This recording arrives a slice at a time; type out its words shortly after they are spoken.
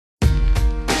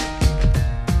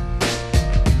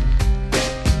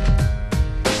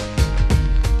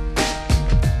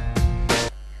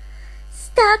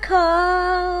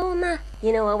Stockholm!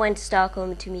 You know, I went to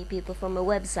Stockholm to meet people from a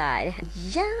website.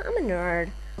 Yeah, I'm a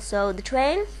nerd. So the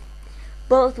train,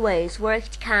 both ways,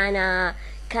 worked kinda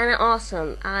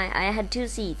awesome. I had 2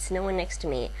 seats, no one next to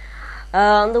me.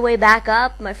 On the way back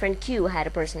up, my friend Q had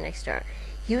a person next to her.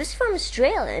 He was from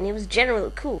Australia and he was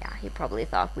generally cool. Yeah, he probably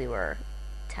thought we were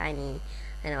tiny,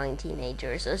 annoying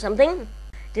teenagers or something.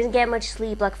 Didn't get much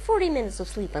sleep, like 40 minutes of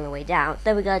sleep on the way down.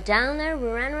 Then we got down there, we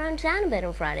ran around town a bit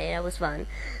on Friday. That was fun,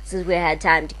 since we had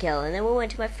time to kill. And then we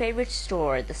went to my favorite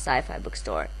store, the sci-fi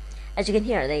bookstore. As you can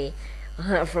hear, they,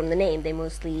 from the name, they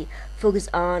mostly focus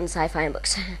on sci-fi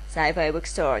books. Sci-fi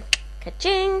bookstore,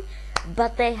 ka-ching!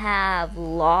 But they have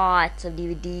lots of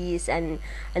DVDs and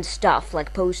stuff,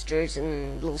 like posters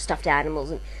and little stuffed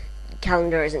animals and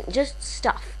calendars and just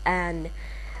stuff. And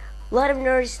a lot of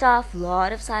nerdy stuff, a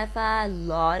lot of sci-fi, a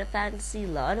lot of fantasy, a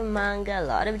lot of manga, a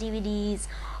lot of DVDs,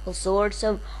 all sorts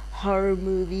of horror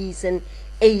movies and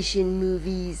Asian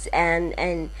movies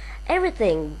and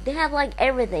everything. They have like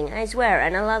everything, I swear,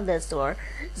 and I love that store,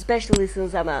 especially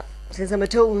since I'm a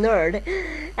total nerd.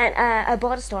 And I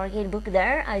bought a Stargate book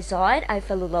there. I saw it, I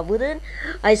fell in love with it.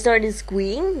 I started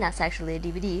squeeing. That's actually a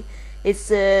DVD. It's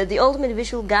the ultimate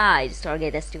visual guide,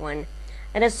 Stargate SG-1.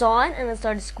 And I saw it, and I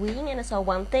started squeeing, and I saw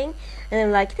one thing, and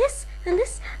I'm like, this, and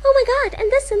this, oh my god, and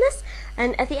this, and this.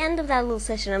 And at the end of that little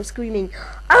session, I'm screaming,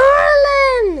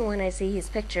 Arlen! When I see his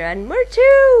picture, and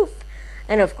Murtooth!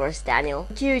 And of course, Daniel.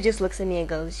 Q just looks at me and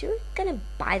goes, you're gonna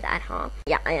buy that, huh?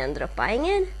 Yeah, I ended up buying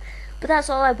it. But that's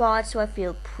all I bought, so I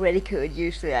feel pretty good.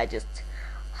 Usually I just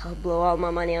blow all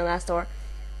my money on that store.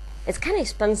 It's kind of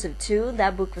expensive too.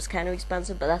 That book was kind of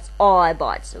expensive, but that's all I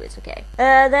bought, so it's okay.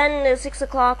 Then 6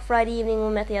 o'clock Friday evening,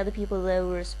 we met the other people that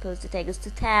were supposed to take us to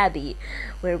Tabby,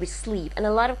 where we sleep. And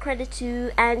a lot of credit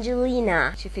to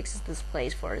Angelina. She fixes this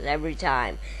place for us every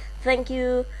time. Thank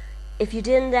you. If you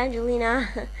didn't,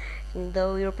 Angelina,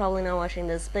 though you're probably not watching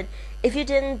this, but if you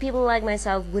didn't, people like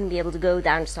myself wouldn't be able to go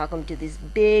down to Stockholm to these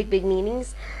big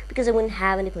meetings because I wouldn't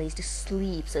have any place to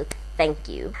sleep, so thank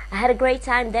you. I had a great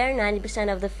time there.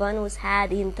 90% of the fun was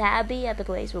had in Tabby at the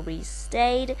place where we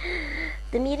stayed.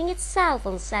 The meeting itself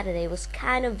on Saturday was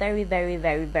kind of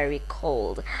very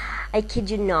cold. I kid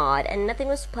you not, and nothing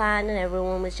was planned and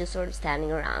everyone was just sort of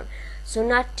standing around. So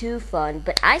not too fun,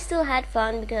 but I still had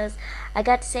fun because I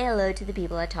got to say hello to the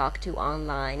people I talked to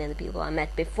online and the people I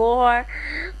met before,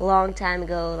 a long time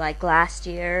ago, like last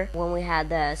year, when we had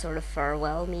the sort of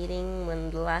farewell meeting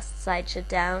when the last site shut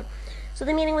down. So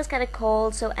the meeting was kind of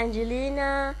cold, so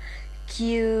Angelina,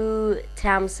 Q,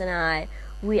 Trams and I,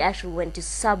 we actually went to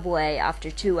Subway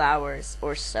after 2 hours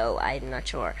or so, I'm not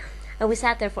sure. And we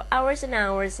sat there for hours and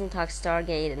hours and talked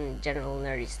Stargate and general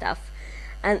nerdy stuff.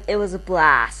 And it was a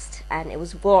blast, and it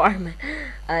was warm.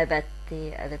 I bet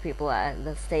the other people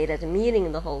that stayed at the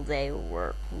meeting the whole day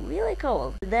were really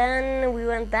cold. Then we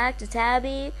went back to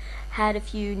Tabby, had a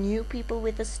few new people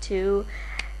with us too.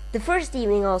 The first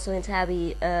evening also in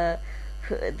Tabby,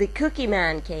 the cookie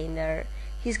man came there.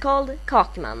 He's called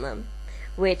Kakmannen,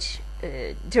 which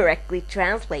directly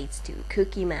translates to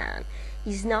cookie man.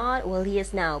 He's not, well he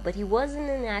is now, but he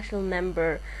wasn't an actual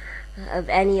member of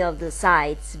any of the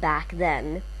sites back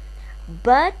then.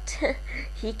 But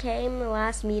he came the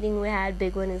last meeting we had,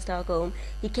 big one in Stockholm.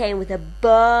 He came with a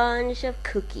bunch of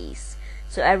cookies,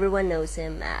 so everyone knows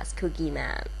him as Cookie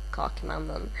Man,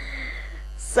 Kakmannen.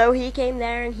 So he came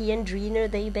there and he and Dreener,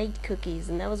 they baked cookies,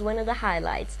 and that was one of the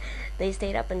highlights. They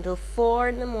stayed up until 4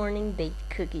 in the morning, baked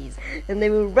cookies, and they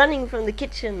were running from the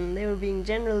kitchen. They were being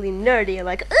generally nerdy,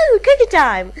 like, ooh, cookie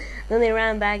time! Then they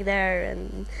ran back there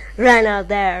and ran out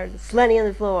there, sledding on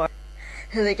the floor.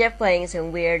 And they kept playing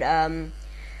some weird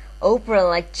opera,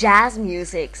 like jazz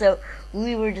music. So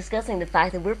we were discussing the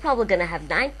fact that we're probably gonna have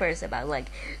nightmares about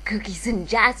like cookies and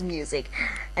jazz music,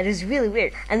 and it was really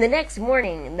weird. And the next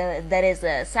morning, that is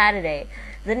Saturday,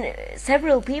 then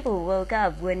several people woke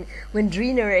up when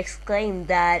Dreener exclaimed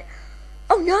that,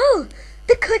 "Oh no,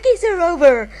 the cookies are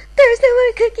over! There's no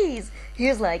more cookies!" He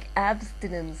was like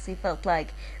abstinence. He felt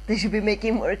like they should be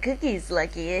making more cookies,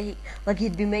 like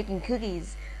he'd be making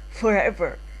cookies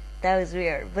forever. That was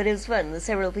weird, but it was fun.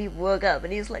 Several people woke up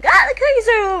and he was like, the cookies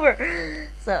are over!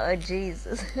 So, oh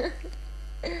Jesus. There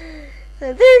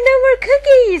are no more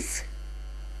cookies!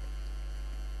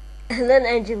 And then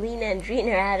Angelina and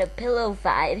Dreener had a pillow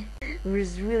fight. It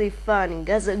was really fun and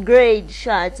got some great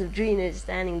shots of Dreener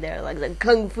standing there like the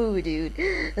kung fu dude.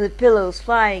 And the pillows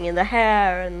flying in the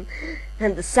hair and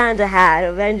the Santa hat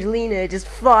of Angelina just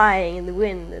flying in the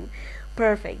wind. And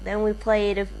perfect. Then we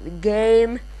played a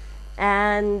game.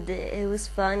 and it was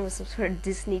fun. It was some sort of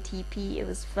Disney TP. It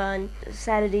was fun.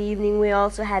 Saturday evening we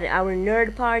also had our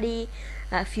nerd party.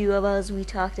 A few of us, we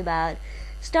talked about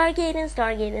Stargate and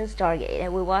Stargate and Stargate,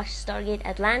 and we watched Stargate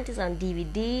Atlantis on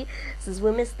DVD since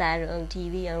we missed that on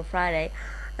TV on Friday.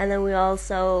 And then we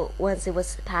also, once it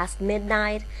was past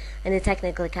midnight and it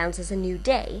technically counts as a new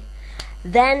day,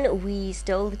 then we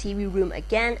stole the TV room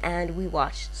again and we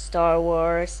watched Star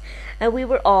Wars, and we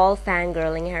were all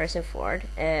fangirling Harrison Ford,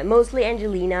 mostly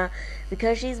Angelina,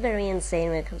 because she's very insane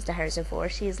when it comes to Harrison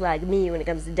Ford. She's like me when it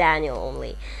comes to Daniel,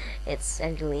 only it's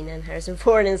Angelina and Harrison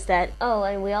Ford instead. Oh,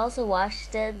 and we also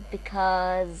watched it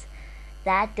because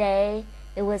that day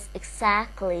it was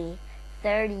exactly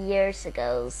 30 years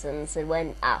ago since it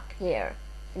went up here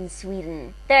in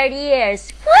Sweden. 30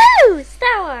 years! Woo!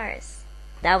 Star Wars!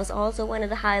 That was also one of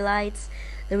the highlights.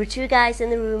 There were two guys in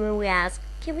the room and we asked,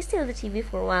 can we steal the TV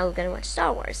for a while? We're gonna watch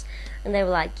Star Wars. And they were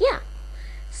like, yeah.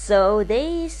 So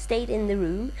they stayed in the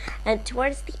room, and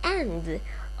towards the end,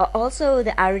 also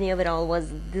the irony of it all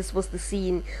was this was the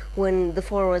scene when the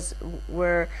four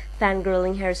were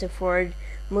fangirling Harrison Ford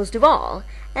most of all.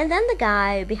 And then the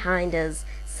guy behind us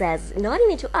says, not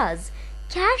even to us,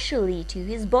 casually to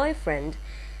his boyfriend,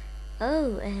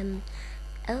 oh,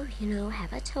 you know,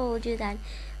 have I told you that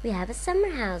we have a summer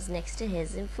house next to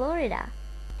his in Florida?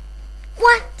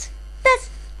 What? That's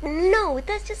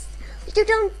just, you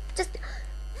don't just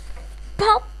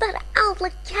pop that out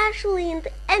like casually in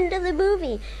the end of the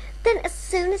movie. Then as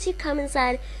soon as you come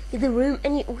inside the room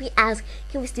and we ask,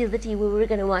 can we steal the TV? We're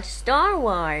gonna watch Star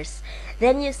Wars.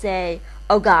 Then you say,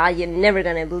 oh God, you're never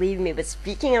gonna believe me, but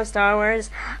speaking of Star Wars,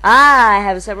 I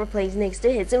have a summer place next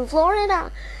to his in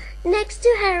Florida. Next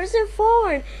to Harrison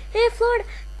Ford in Florida.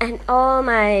 And oh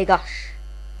my gosh,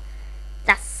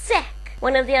 that's sick.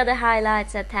 One of the other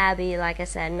highlights at Tabby, like I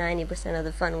said, 90% of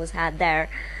the fun was had there,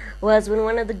 was when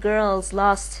one of the girls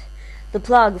lost the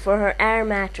plug for her air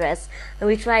mattress, and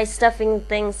we tried stuffing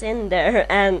things in there,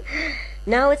 and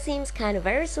now it seems kind of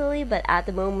very silly, but at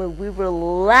the moment we were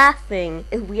laughing.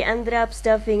 We ended up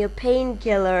stuffing a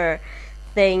painkiller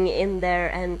thing in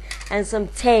there, and some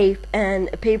tape and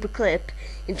a paper clip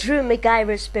in true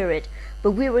MacGyver spirit,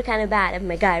 but we were kind of bad at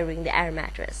MacGyvering the air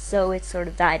mattress, so it sort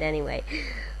of died anyway.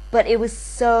 But it was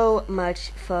so much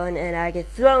fun, and I could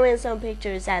throw in some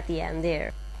pictures at the end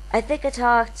there. I think I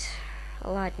talked a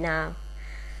lot now.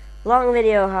 Long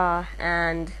video, huh?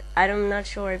 And I'm not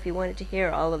sure if you wanted to hear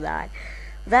all of that.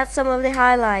 That's some of the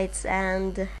highlights,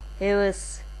 and it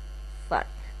was fun.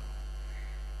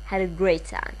 Had a great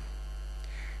time.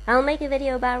 I'll make a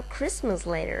video about Christmas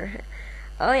later.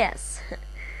 Oh yes.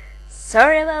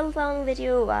 Sorry about the long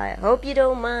video, I hope you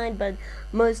don't mind, but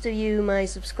most of you, my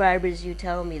subscribers, you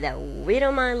tell me that we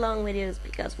don't mind long videos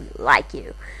because we like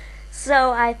you.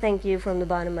 So I thank you from the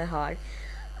bottom of my heart.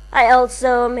 I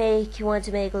also want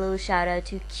to make a little shout out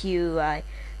to Q. I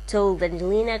told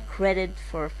Angelina credit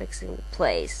for fixing the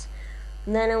place.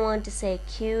 And then I want to say,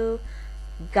 Q,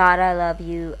 God I love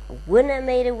you. I wouldn't have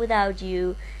made it without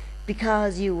you,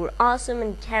 because you were awesome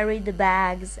and carried the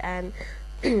bags, and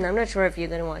I'm not sure if you're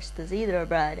gonna watch this either,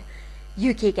 but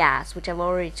you kick ass, which I've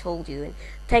already told you in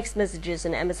text messages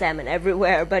and MSM and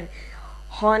everywhere, but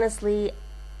honestly,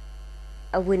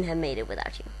 I wouldn't have made it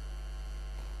without you.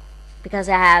 Because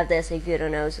I have this, if you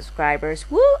don't know, subscribers,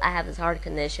 I have this heart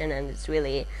condition and it's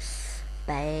really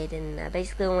bad, and I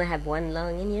basically only have one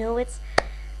lung, and you know, it's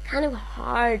kind of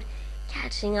hard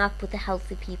catching up with the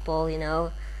healthy people, you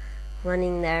know,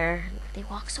 running there. They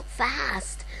walk so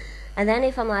fast. And then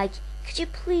if I'm like, could you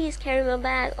please carry my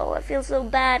bag? Oh, I feel so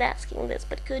bad asking this,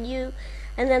 but could you?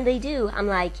 And then they do. I'm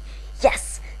like,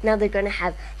 yes! Now they're gonna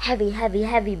have heavy, heavy,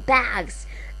 heavy bags,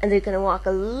 and they're gonna walk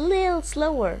a little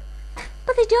slower.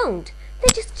 But they don't. They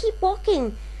just keep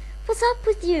walking. What's up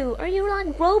with you? Are you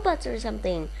like robots or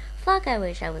something? Fuck, I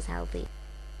wish I was healthy.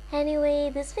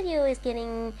 Anyway, this video is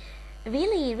getting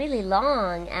really, really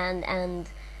long, and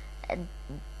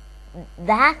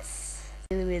that's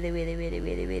really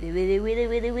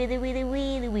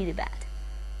bad.